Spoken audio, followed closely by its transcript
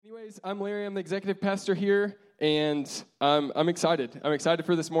Anyways, I'm Larry. I'm the executive pastor here, and I'm excited. I'm excited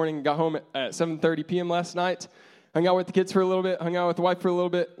for this morning. Got home at 7:30 p.m. last night, hung out with the kids for a little bit, hung out with the wife for a little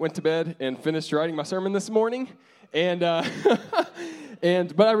bit, went to bed, and finished writing my sermon this morning. And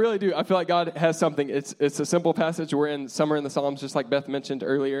but I really do. I feel like God has something. It's a simple passage. We're in somewhere in the Psalms, just like Beth mentioned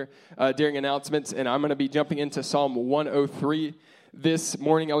earlier during announcements, and I'm going to be jumping into Psalm 103 this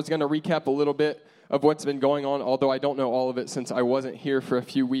morning. I was going to recap a little bit of what's been going on, although I don't know all of it since I wasn't here for a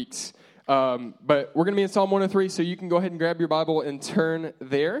few weeks. But we're going to be in Psalm 103, so you can go ahead and grab your Bible and turn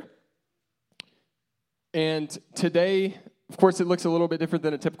there. And today, of course, it looks a little bit different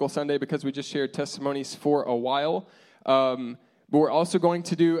than a typical Sunday because we just shared testimonies for a while. But we're also going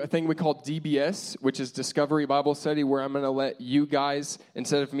to do a thing we call DBS, which is Discovery Bible Study, where I'm going to let you guys,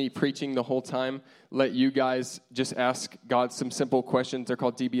 instead of me preaching the whole time, let you guys just ask God some simple questions. They're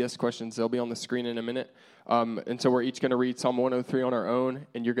called DBS questions. They'll be on the screen in a minute. And so we're each going to read Psalm 103 on our own,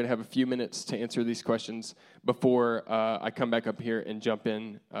 and you're going to have a few minutes to answer these questions before I come back up here and jump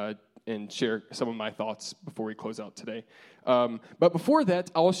in and share some of my thoughts before we close out today. But before that,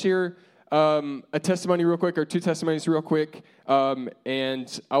 I'll share a testimony real quick, or two testimonies real quick,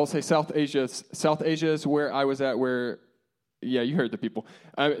 and I will say South Asia. South Asia is where I was at, yeah, you heard the people.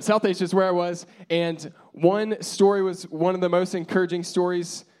 South Asia is where I was, and one story was one of the most encouraging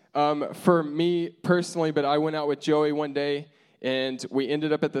stories for me personally, but I went out with Joey one day, and we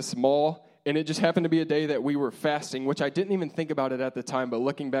ended up at this mall, and it just happened to be a day that we were fasting, which I didn't even think about it at the time, but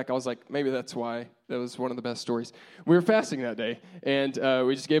looking back, I was like, maybe that's why. That was one of the best stories. We were fasting that day, and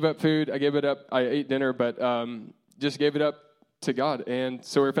we just gave up food. I gave it up. I ate dinner, but just gave it up to God. And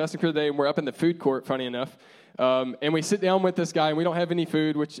so we were fasting for the day, and we're up in the food court, funny enough, and we sit down with this guy, and we don't have any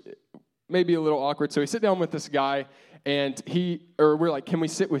food, which may be a little awkward. So we sit down with this guy, and we're like, can we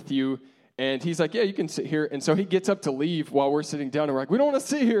sit with you? And he's like, yeah, you can sit here. And so he gets up to leave while we're sitting down. And we're like, we don't want to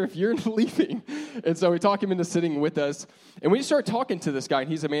sit here if you're leaving. And so we talk him into sitting with us. And we just start talking to this guy. And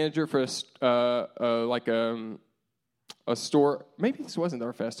he's a manager for a store. Maybe this wasn't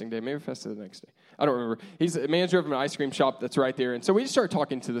our fasting day. Maybe we fasted the next day. I don't remember. He's a manager of an ice cream shop that's right there. And so we just start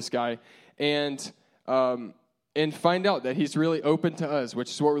talking to this guy and find out that he's really open to us,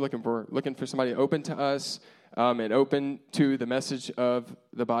 which is what we're looking for. Looking for somebody open to us. And open to the message of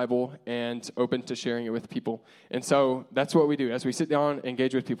the Bible and open to sharing it with people. And so that's what we do. As we sit down and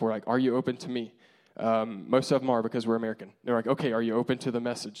engage with people, we're like, are you open to me? Most of them are because we're American. They're like, okay, are you open to the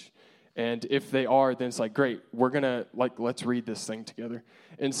message? And if they are, then it's like, great, we're going to, let's read this thing together.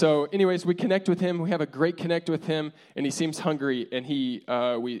 And so anyways, we connect with him. We have a great connect with him, and he seems hungry. And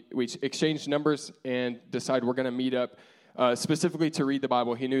we exchange numbers and decide we're going to meet up specifically to read the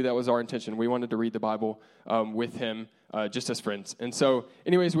Bible. He knew that was our intention. We wanted to read the Bible with him just as friends. And so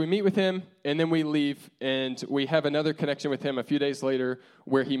anyways, we meet with him, and then we leave, and we have another connection with him a few days later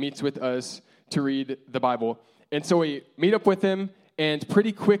where he meets with us to read the Bible. And so we meet up with him, and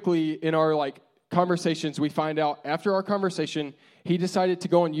pretty quickly in our conversations, we find out after our conversation, he decided to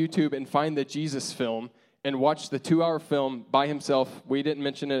go on YouTube and find the Jesus film and watch the 2-hour film by himself. We didn't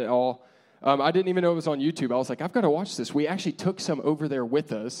mention it at all. I didn't even know it was on YouTube. I was like, I've got to watch this. We actually took some over there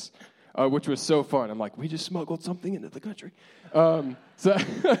with us, which was so fun. I'm like, we just smuggled something into the country.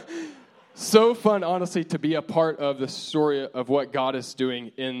 So fun, honestly, to be a part of the story of what God is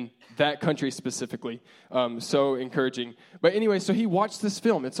doing in that country specifically. So encouraging. But anyway, so he watched this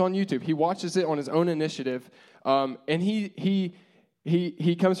film. It's on YouTube. He watches it on his own initiative. And he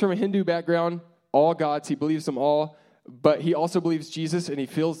comes from a Hindu background, all gods. He believes them all. But he also believes Jesus, and he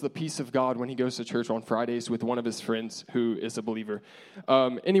feels the peace of God when he goes to church on Fridays with one of his friends who is a believer.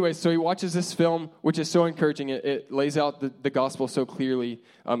 Anyway, so he watches this film, which is so encouraging. It lays out the gospel so clearly.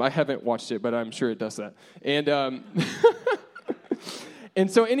 I haven't watched it, but I'm sure it does that. And and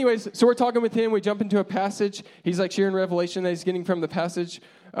so anyways, so we're talking with him. We jump into a passage. He's sharing revelation that he's getting from the passage.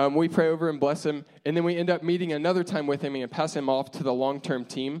 We pray over and bless him. And then we end up meeting another time with him and pass him off to the long-term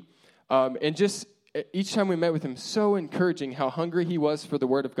team. And just each time we met with him, so encouraging how hungry he was for the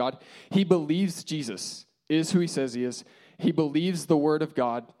Word of God. He believes Jesus is who he says he is. He believes the Word of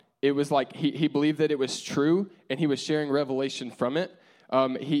God. It was like he believed that it was true, and he was sharing revelation from it.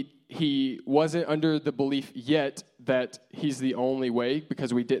 He wasn't under the belief yet that he's the only way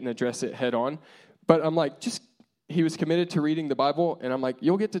because we didn't address it head on. But I'm like, he was committed to reading the Bible, and I'm like,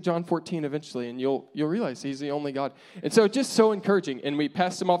 you'll get to John 14 eventually, and you'll realize he's the only God. And so just so encouraging. And we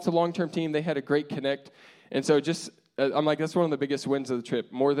passed him off to the long-term team. They had a great connect. And so I'm like, that's one of the biggest wins of the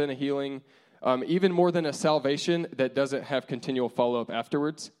trip. More than a healing, even more than a salvation that doesn't have continual follow-up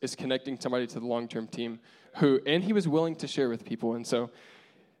afterwards, is connecting somebody to the long-term team and he was willing to share with people. And so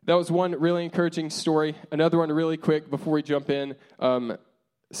that was one really encouraging story. Another one really quick before we jump in.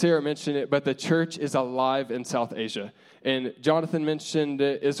 Sarah mentioned it, but the church is alive in South Asia. And Jonathan mentioned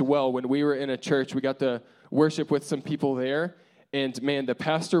it as well. When we were in a church, we got to worship with some people there. And man, the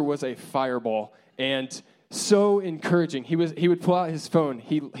pastor was a fireball and so encouraging. He would pull out his phone.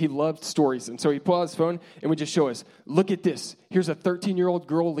 He loved stories. And so he'd pull out his phone and would just show us, look at this. Here's a 13-year-old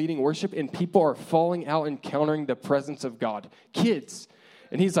girl leading worship, and people are falling out encountering the presence of God. Kids.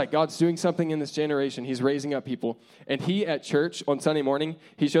 And he's like, God's doing something in this generation. He's raising up people. And he, at church on Sunday morning,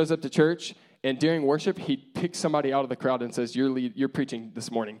 he shows up to church, and during worship, he picks somebody out of the crowd and says, you're preaching this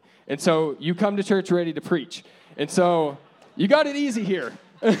morning. And so you come to church ready to preach. And so you got it easy here.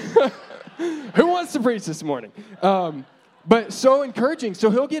 Who wants to preach this morning? But so encouraging. So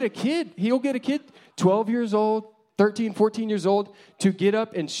he'll get a kid, 12 years old, 13, 14 years old, to get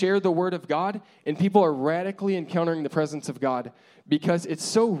up and share the word of God, and people are radically encountering the presence of God because it's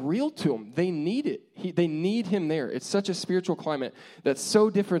so real to them. They need it. They need him there. It's such a spiritual climate that's so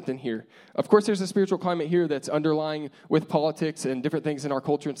different than here. Of course, there's a spiritual climate here that's underlying with politics and different things in our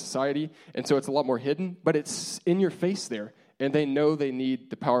culture and society, and so it's a lot more hidden, but it's in your face there, and they know they need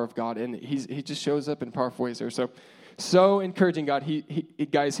the power of God, and he just shows up in powerful ways there. So encouraging, God.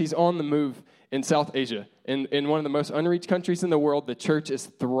 Guys, he's on the move in South Asia. In one of the most unreached countries in the world, the church is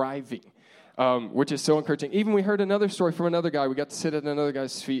thriving, which is so encouraging. Even we heard another story from another guy. We got to sit at another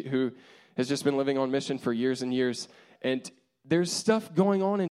guy's feet who has just been living on mission for years and years. And there's stuff going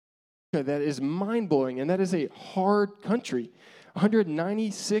on in that is mind-blowing, and that is a hard country.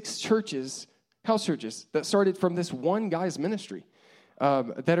 196 churches, house churches, that started from this one guy's ministry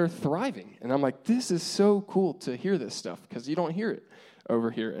that are thriving. And I'm like, this is so cool to hear this stuff because you don't hear it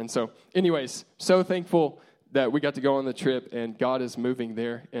over here. And so anyways, so thankful that we got to go on the trip, and God is moving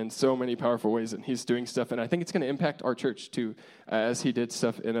there in so many powerful ways, and he's doing stuff. And I think it's going to impact our church too, as he did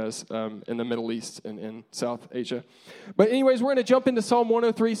stuff in us in the Middle East and in South Asia. But anyways, we're going to jump into Psalm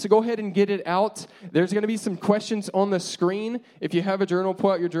 103, so go ahead and get it out. There's going to be some questions on the screen. If you have a journal,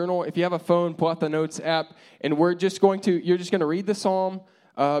 pull out your journal. If you have a phone, pull out the Notes app, and you're just going to read the psalm,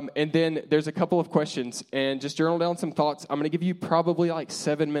 and then there's a couple of questions, and just journal down some thoughts. I'm going to give you probably like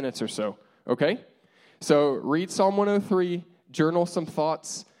 7 minutes or so, okay? So read Psalm 103, journal some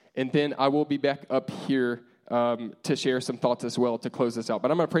thoughts, and then I will be back up here to share some thoughts as well to close this out.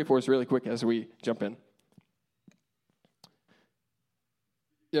 But I'm going to pray for us really quick as we jump in.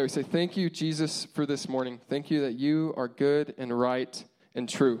 Yeah, we say, thank you, Jesus, for this morning. Thank you that you are good and right and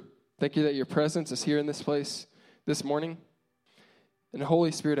true. Thank you that your presence is here in this place this morning. And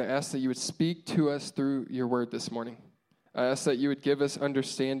Holy Spirit, I ask that you would speak to us through your word this morning. I ask that you would give us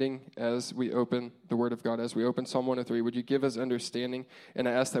understanding as we open the Word of God, as we open Psalm 103. Would you give us understanding? And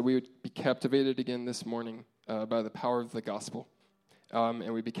I ask that we would be captivated again this morning by the power of the gospel.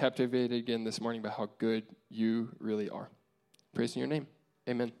 And we'd be captivated again this morning by how good you really are. Praise in your name.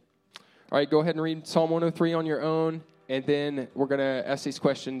 Amen. All right, go ahead and read Psalm 103 on your own, and then we're going to ask these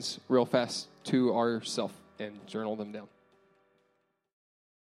questions real fast to ourselves and journal them down.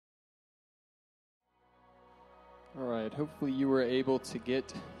 All right, hopefully you were able to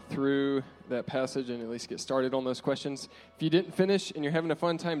get through that passage and at least get started on those questions. If you didn't finish and you're having a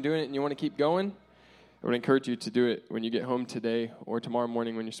fun time doing it and you want to keep going, I would encourage you to do it when you get home today or tomorrow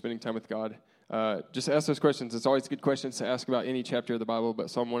morning when you're spending time with God. Just ask those questions. It's always good questions to ask about any chapter of the Bible, but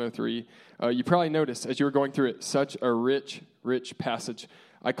Psalm 103, you probably noticed as you were going through it, such a rich, rich passage.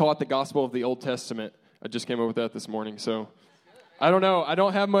 I call it the gospel of the Old Testament. I just came up with that this morning, so I don't know. I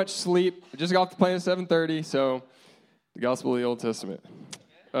don't have much sleep. I just got off the plane at 7:30, so the Gospel of the Old Testament.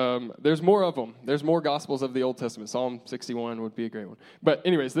 There's more of them. There's more Gospels of the Old Testament. Psalm 61 would be a great one. But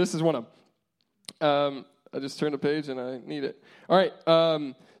anyways, this is one of them. I just turned a page and I need it. All right.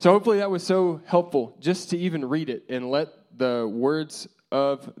 So hopefully that was so helpful just to even read it and let the words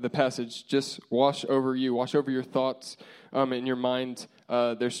of the passage just wash over you, wash over your thoughts in your mind.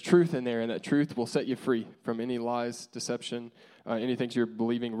 There's truth in there, and that truth will set you free from any lies, deception, any things you're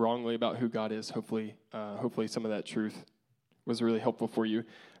believing wrongly about who God is. Hopefully some of that truth was really helpful for you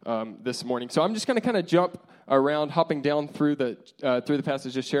this morning. So I'm just going to kind of jump around, hopping down through the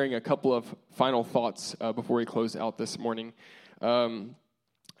passage, just sharing a couple of final thoughts before we close out this morning.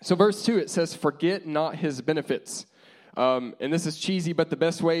 So verse 2, it says, "Forget not his benefits." And this is cheesy, but the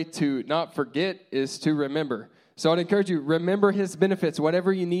best way to not forget is to remember. So I'd encourage you, remember his benefits.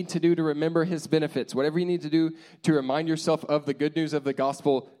 Whatever you need to do to remember his benefits, whatever you need to do to remind yourself of the good news of the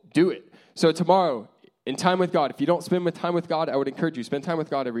gospel, do it. So tomorrow, in time with God, if you don't spend time with God, I would encourage you, spend time with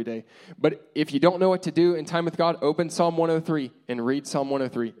God every day. But if you don't know what to do in time with God, open Psalm 103 and read Psalm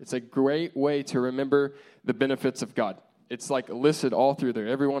 103. It's a great way to remember the benefits of God. It's like listed all through there.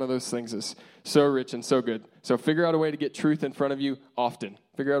 Every one of those things is so rich and so good. So figure out a way to get truth in front of you often.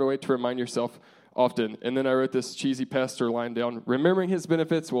 Figure out a way to remind yourself often. And then I wrote this cheesy pastor line down. Remembering his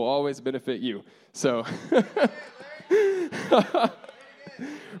benefits will always benefit you. So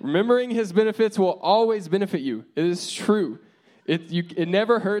remembering his benefits will always benefit you. It is true. It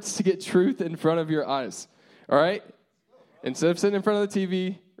never hurts to get truth in front of your eyes. All right? Instead of sitting in front of the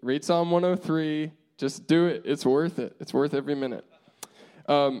TV, read Psalm 103. Just do it. It's worth it. It's worth every minute.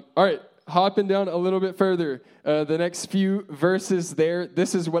 All right, hopping down a little bit further. The next few verses there.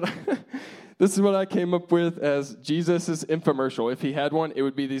 This is what I came up with as Jesus' infomercial. If he had one, it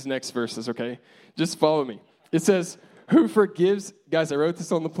would be these next verses. Okay, just follow me. It says, "Who forgives?" Guys, I wrote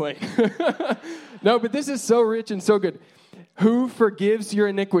this on the plane. No, but this is so rich and so good. "Who forgives your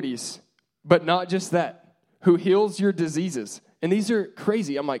iniquities?" But not just that. "Who heals your diseases?" And these are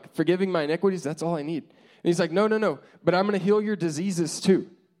crazy. I'm like, forgiving my iniquities, that's all I need. And he's like, no. But I'm going to heal your diseases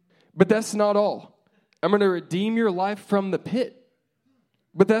too. But that's not all. I'm going to redeem your life from the pit.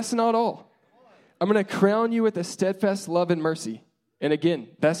 But that's not all. I'm going to crown you with a steadfast love and mercy. And again,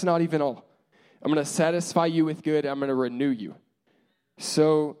 that's not even all. I'm going to satisfy you with good. I'm going to renew you.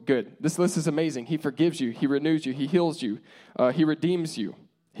 So good. This list is amazing. He forgives you. He renews you. He heals you. He redeems you.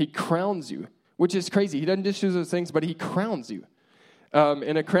 He crowns you. Which is crazy. He doesn't just do those things, but he crowns you.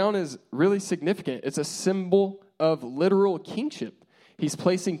 And a crown is really significant. It's a symbol of literal kingship. He's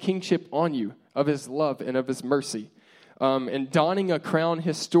placing kingship on you of his love and of his mercy. And donning a crown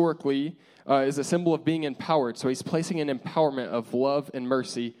historically is a symbol of being empowered. So he's placing an empowerment of love and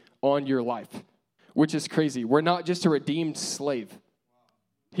mercy on your life, which is crazy. We're not just a redeemed slave.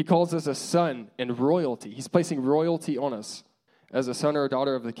 He calls us a son and royalty. He's placing royalty on us as a son or a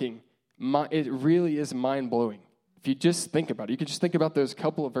daughter of the king. It really is mind-blowing. If you just think about it, you can just think about those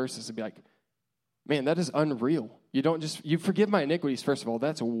couple of verses and be like, man, that is unreal. You forgive my iniquities, first of all.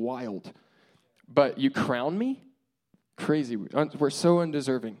 That's wild. But you crown me? Crazy. We're so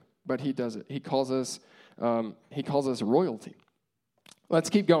undeserving, but he does it. He calls us royalty.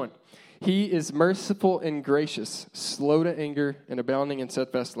 Let's keep going. He is merciful and gracious, slow to anger, and abounding in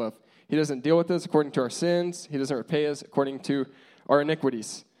steadfast love. He doesn't deal with us according to our sins. He doesn't repay us according to our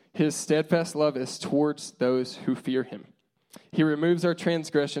iniquities. His steadfast love is towards those who fear him. He removes our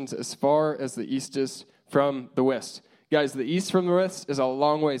transgressions as far as the east is from the west. Guys, the east from the west is a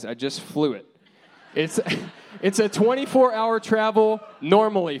long ways. I just flew it. It's a 24-hour travel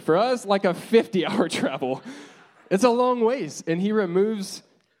normally. For us, like a 50-hour travel. It's a long ways. And he removes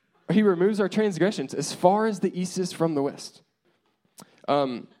our transgressions as far as the east is from the west.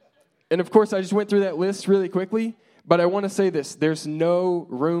 And of course, I just went through that list really quickly. But I want to say this. There's no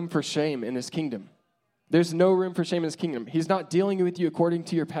room for shame in his kingdom. There's no room for shame in his kingdom. He's not dealing with you according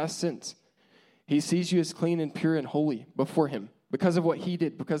to your past sins. He sees you as clean and pure and holy before him because of what he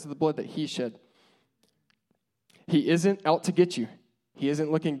did, because of the blood that he shed. He isn't out to get you. He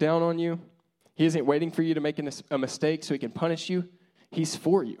isn't looking down on you. He isn't waiting for you to make a mistake so he can punish you. He's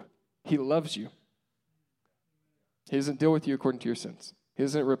for you. He loves you. He doesn't deal with you according to your sins. He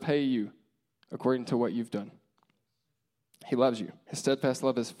doesn't repay you according to what you've done. He loves you. His steadfast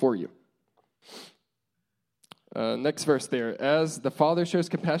love is for you. Next verse there. As the Father shows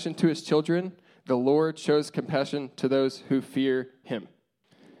compassion to his children, the Lord shows compassion to those who fear him.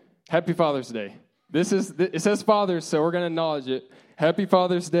 Happy Father's Day. It says Fathers, so we're going to acknowledge it. Happy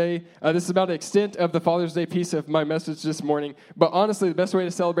Father's Day. This is about the extent of the Father's Day piece of my message this morning. But honestly, the best way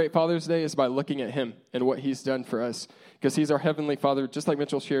to celebrate Father's Day is by looking at him and what he's done for us. Because he's our Heavenly Father, just like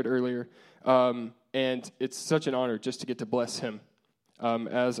Mitchell shared earlier. And it's such an honor just to get to bless him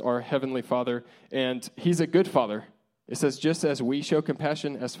as our Heavenly Father. And he's a good Father. It says, just as we show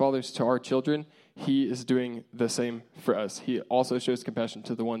compassion as fathers to our children, he is doing the same for us. He also shows compassion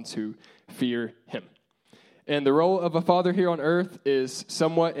to the ones who fear him. And the role of a father here on earth is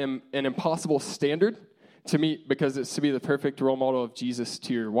somewhat an impossible standard to meet because it's to be the perfect role model of Jesus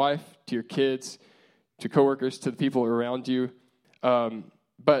to your wife, to your kids, to coworkers, to the people around you.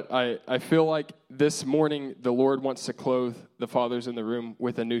 But I feel like this morning the Lord wants to clothe the fathers in the room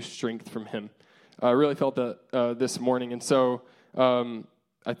with a new strength from him. I really felt that this morning. And so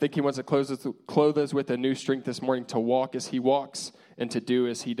I think he wants to clothe us with a new strength this morning to walk as he walks and to do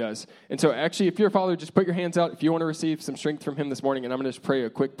as he does. And so actually, if you're a father, just put your hands out if you want to receive some strength from him this morning. And I'm going to just pray a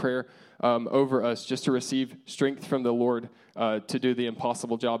quick prayer over us just to receive strength from the Lord to do the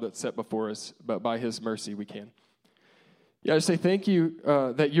impossible job that's set before us. But by his mercy, we can. Yeah, I just say thank you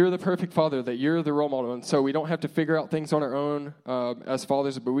that you're the perfect father, that you're the role model. And so we don't have to figure out things on our own as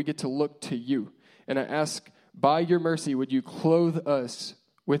fathers, but we get to look to you. And I ask, by your mercy, would you clothe us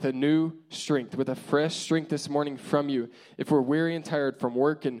with a new strength, with a fresh strength this morning from you. If we're weary and tired from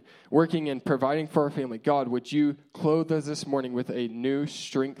working and providing for our family, God, would you clothe us this morning with a new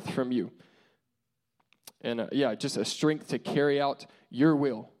strength from you? And just a strength to carry out your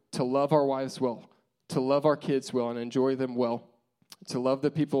will, to love our wives well, to love our kids well and enjoy them well, to love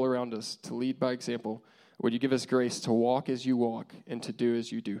the people around us, to lead by example. Would you give us grace to walk as you walk and to do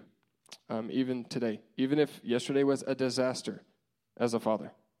as you do? Even today, even if yesterday was a disaster as a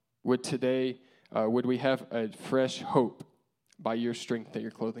father, would we have a fresh hope by your strength that you're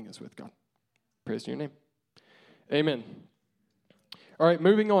clothing us with, God? Praise your name. Amen. All right,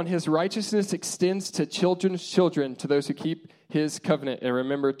 moving on. His righteousness extends to children's children, to those who keep his covenant and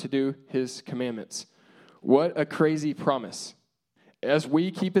remember to do his commandments. What a crazy promise. As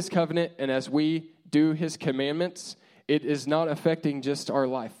we keep his covenant and as we do his commandments, it is not affecting just our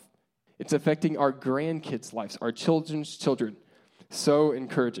life. It's affecting our grandkids' lives, our children's children. So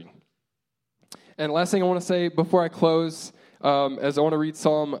encouraging. And last thing I want to say before I close, as I want to read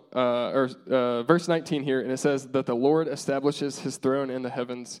verse 19 here, and it says that the Lord establishes his throne in the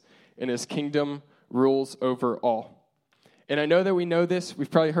heavens, and his kingdom rules over all. And I know that we know this.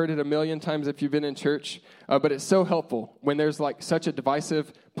 We've probably heard it a million times if you've been in church, but it's so helpful when there's like such a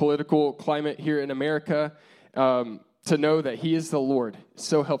divisive political climate here in America, to know that he is the Lord. It's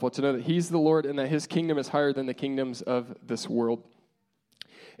so helpful to know that he's the Lord and that his kingdom is higher than the kingdoms of this world.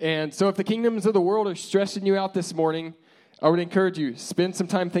 And so if the kingdoms of the world are stressing you out this morning, I would encourage you, spend some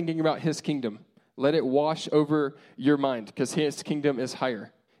time thinking about his kingdom. Let it wash over your mind, because his kingdom is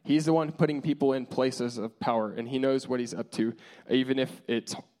higher. He's the one putting people in places of power, and he knows what he's up to, even if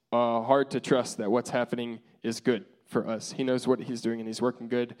it's hard to trust that what's happening is good for us. He knows what he's doing, and he's working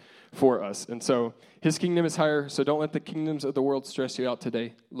good for us. And so his kingdom is higher, so don't let the kingdoms of the world stress you out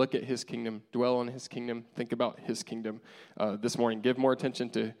today. Look at his kingdom. Dwell on his kingdom. Think about his kingdom this morning. Give more attention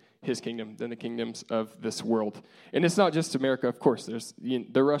to his kingdom than the kingdoms of this world. And it's not just America, of course. There's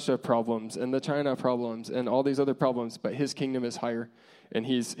the Russia problems and the China problems and all these other problems, but his kingdom is higher, and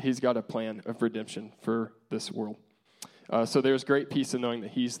he's got a plan of redemption for this world. So there's great peace in knowing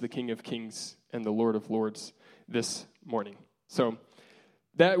that he's the King of Kings and the Lord of Lords this morning. So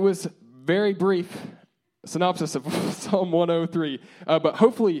that was very brief synopsis of Psalm 103. But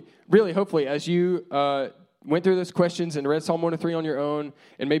hopefully, as you went through those questions and read Psalm 103 on your own,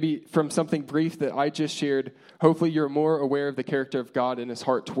 and maybe from something brief that I just shared, hopefully you're more aware of the character of God and his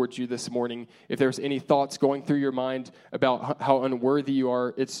heart towards you this morning. If there's any thoughts going through your mind about how unworthy you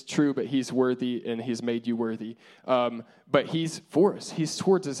are, it's true, but he's worthy and he's made you worthy. But he's for us. He's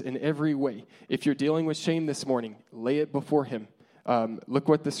towards us in every way. If you're dealing with shame this morning, lay it before him. Look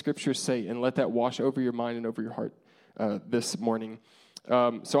what the scriptures say and let that wash over your mind and over your heart this morning.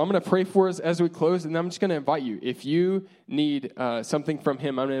 So I'm going to pray for us as we close, and I'm just going to invite you. If you need something from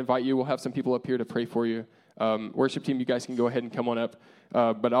him, I'm going to invite you. We'll have some people up here to pray for you. Worship team, you guys can go ahead and come on up.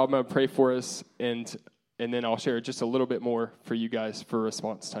 But I'm going to pray for us, and then I'll share just a little bit more for you guys for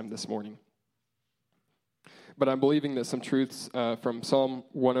response time this morning. But I'm believing that some truths from Psalm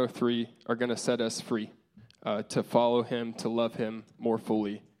 103 are going to set us free to follow him, to love him more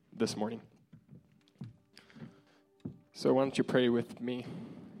fully this morning. So why don't you pray with me?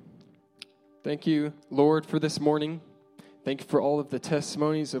 Thank you, Lord, for this morning. Thank you for all of the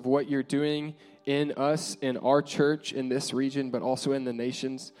testimonies of what you're doing in us, in our church, in this region, but also in the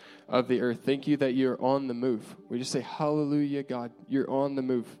nations of the earth. Thank you that you're on the move. We just say, hallelujah, God, you're on the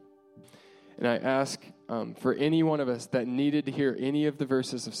move. And I ask for any one of us that needed to hear any of the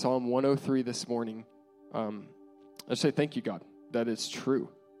verses of Psalm 103 this morning, I say thank you, God, that it's true.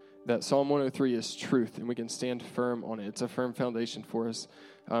 That Psalm 103 is truth, and we can stand firm on it. It's a firm foundation for us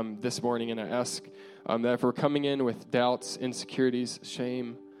this morning. And I ask that if we're coming in with doubts, insecurities,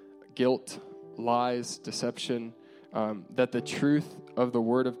 shame, guilt, lies, deception, that the truth of the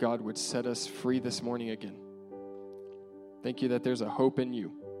Word of God would set us free this morning again. Thank you that there's a hope in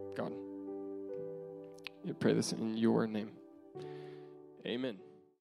you, God. I pray this in your name. Amen.